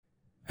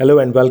Hello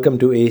and welcome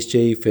to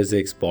JEE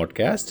Physics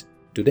podcast.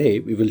 Today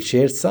we will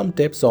share some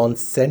tips on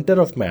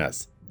center of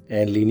mass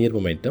and linear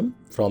momentum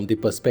from the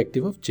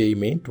perspective of JEE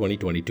Main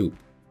 2022.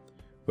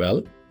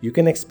 Well, you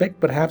can expect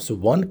perhaps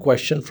one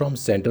question from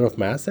center of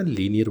mass and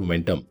linear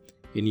momentum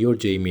in your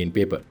JEE Main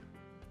paper.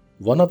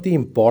 One of the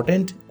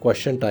important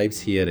question types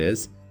here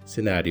is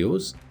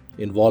scenarios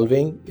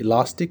involving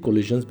elastic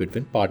collisions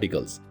between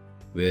particles,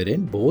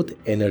 wherein both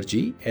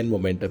energy and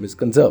momentum is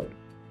conserved.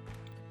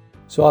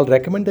 So I'll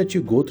recommend that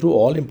you go through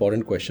all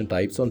important question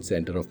types on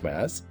center of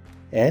mass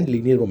and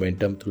linear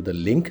momentum through the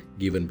link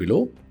given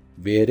below,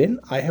 wherein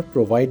I have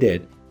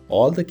provided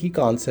all the key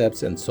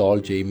concepts and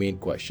solved JEE Main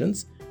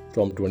questions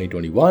from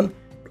 2021,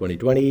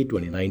 2020,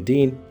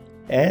 2019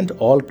 and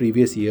all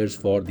previous years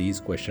for these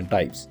question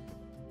types.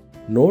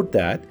 Note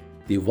that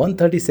the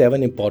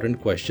 137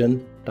 important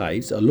question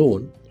types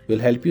alone will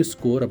help you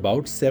score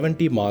about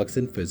 70 marks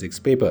in physics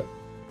paper.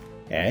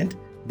 And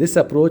this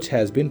approach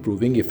has been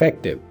proving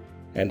effective,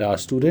 and our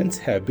students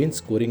have been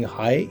scoring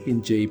high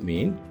in JEE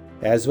Main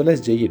as well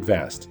as JEE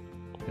Advanced.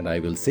 And I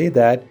will say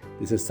that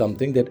this is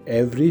something that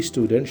every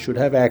student should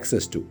have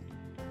access to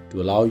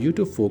allow you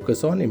to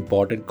focus on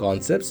important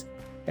concepts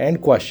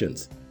and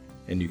questions.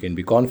 And you can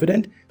be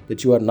confident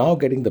that you are now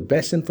getting the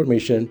best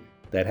information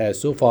that has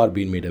so far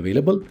been made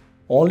available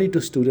only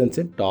to students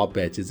in top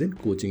batches in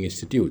coaching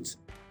institutes.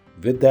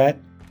 With that,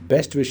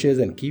 best wishes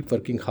and keep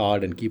working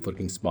hard and keep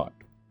working smart.